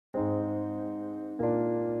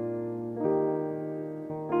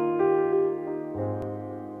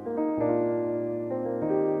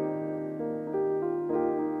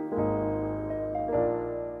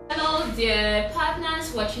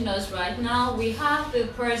viewers watching us right now, we have the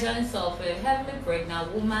presence of a heavily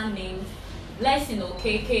pregnant woman named Blessing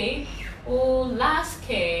Okeke, who last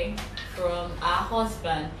came from her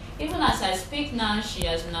husband. Even as I speak now, she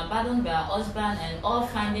has been abandoned by her husband, and all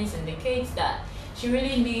findings indicate that she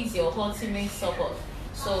really needs your ultimate support.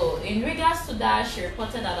 So in regards to that, she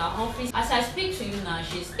reported at her office. As I speak to you now,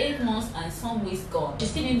 she's 8 months and some weeks gone. She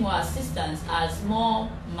still needs more assistance as more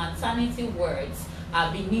maternity wards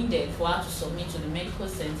are being needed for her to submit to the medical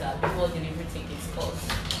center before delivery takes its course.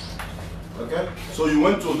 Okay, so you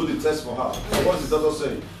went to do the test for her. So what did the doctor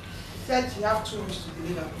say? He said she have 2 weeks to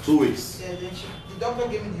deliver. 2 weeks? Yeah, then the doctor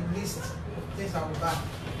gave me the list of things I will buy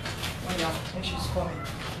when she's coming.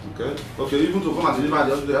 Okay. Okay, even to come and deliver at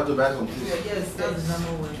the hospital, you have to buy some things. Yeah, yes, that's the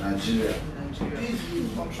number one. Nigeria. This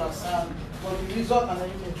is contrast, but the result and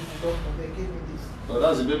everything to the doctor, they gave me this. So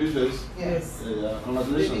that's the baby face? Yes. Yeah,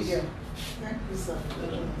 congratulations. Baby girl. Thank you, sir.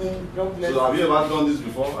 God bless. So have you ever done this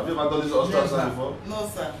before? Have you ever done this ultrasound before? No,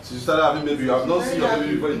 sir. So you started having baby, you have not seen your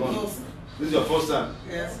baby before you born? No, sir. This is your first time?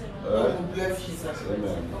 Yes. God will bless you, sir.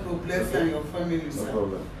 Amen. God will bless you and your family, sir. No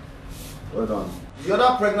problem. Well done. The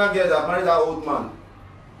other pregnant girl that married that old man,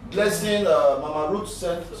 Blessing, Mama Ruth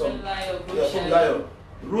sent some.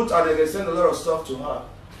 Ruth and they sent a lot of stuff to her,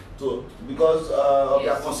 because of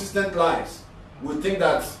their consistent lies. We think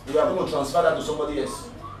that we are going to transfer that to somebody else.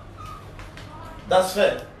 That's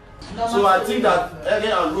fair. So I think that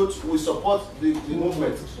Ege and Ruth will support the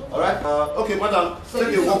movement. All right. Okay, madam,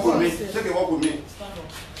 take a walk with me. Take a walk with me.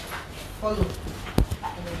 Follow.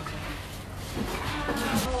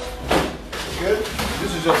 Okay.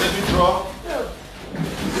 This is your baby drawer.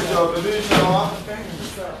 This is your baby shower. Thank you,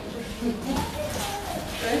 sir.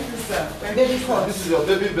 Thank you, sir. Baby cot. This is your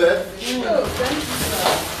baby bed. Oh, thank you, sir.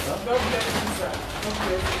 God bless you, sir. God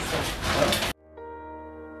bless you, sir.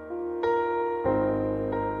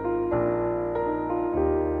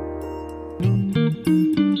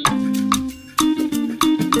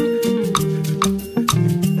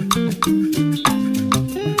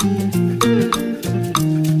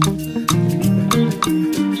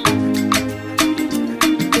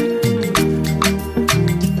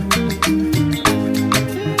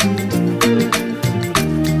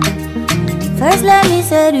 First let me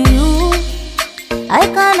say to you, I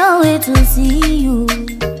cannot wait to see you.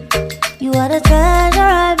 You are the treasure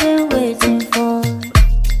I've been waiting for.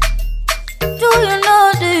 Do you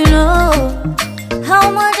know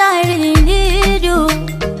how much I really need you?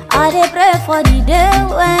 I dey pray for the day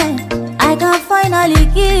when I can finally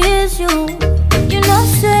kiss you. You know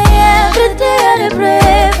say every day I dey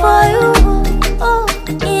pray for you. Oh,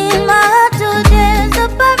 in my heart today's a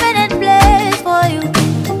permanent place for you.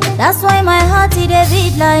 That's why my heart it a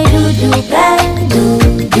beat like do bad.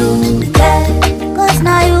 Cause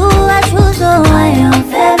now you I choose, so I am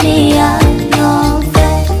fair, me I am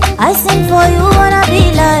fair. I sing for you wanna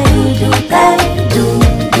be like do bad.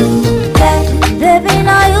 Baby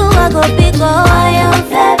now you I go pick up, I am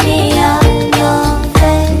fair, me I am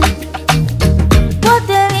fair. But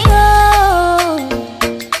there we go.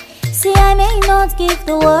 See I may not give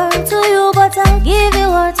the world to you, but I'll give you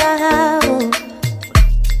what I have. Oh.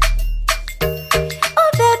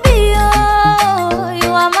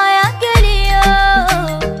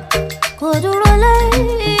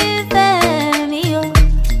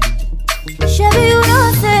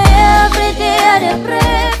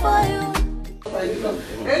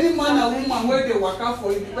 Any man and woman where they work out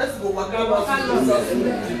for you, the person will work out lost in Jesus'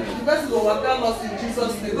 name. The person will work out lost in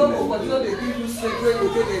Jesus' name. God will continue to give you strength where you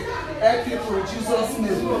get the help people in Jesus'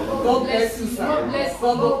 name. God bless you, sir. God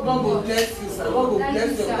will bless you, sir. God will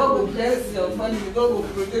bless you. God will bless your family. God will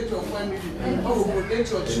protect your family. God will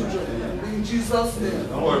protect your children. In Jesus' name.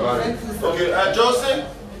 Don't worry about it. Thank you, sir. Okay, Joseph.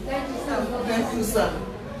 Thank you, sir. Thank you, sir.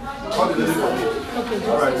 Call the baby for me.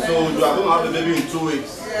 Alright, so you are going to have the baby in 2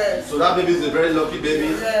 weeks. Yes. So that baby is a very lucky baby.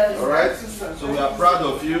 Yes. Alright? Thank you, sir. So we are proud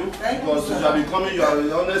of you. Thank because you, you are becoming, you are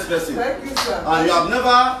an honest person. Thank you, sir. And you have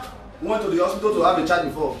never went to the hospital to have a child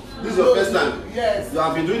before. This is your first time. Yes. You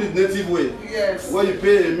have been doing it native way. Yes. Where you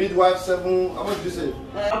pay a midwife 7, how much did you say?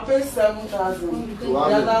 I paid 7,000. The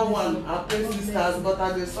Wow. other one I paid 6,000, but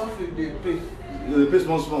at the suffering they pay. You pay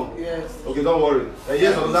small. Yes. Okay, don't worry. And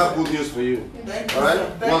here's another good news for you. Thank you. Alright?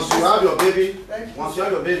 Sir. Thank Once you, you have your baby, Thank you. once you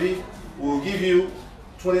have your baby, we'll give you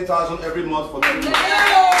 20,000 every month for 3 months.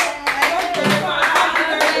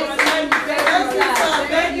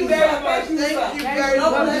 Thank you very much. Thank you very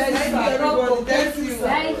much.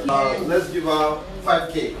 Thank you. Let's give her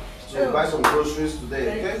 5K to buy some groceries today,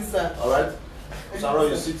 Thank okay? you, sir. Alright? Sarah,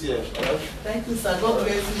 you sit here. Right? Thank you, sir. God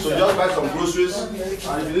bless you. So sir. just buy some groceries, and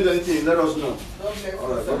if you need anything, let us know. God bless you.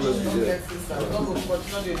 All right, God bless you. God bless you, sir. God will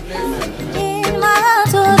continue to bless you. In my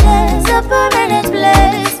heart, oh, there's a permanent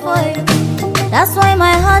place for you. That's why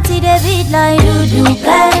my heart is a beat like do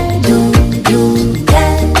do do.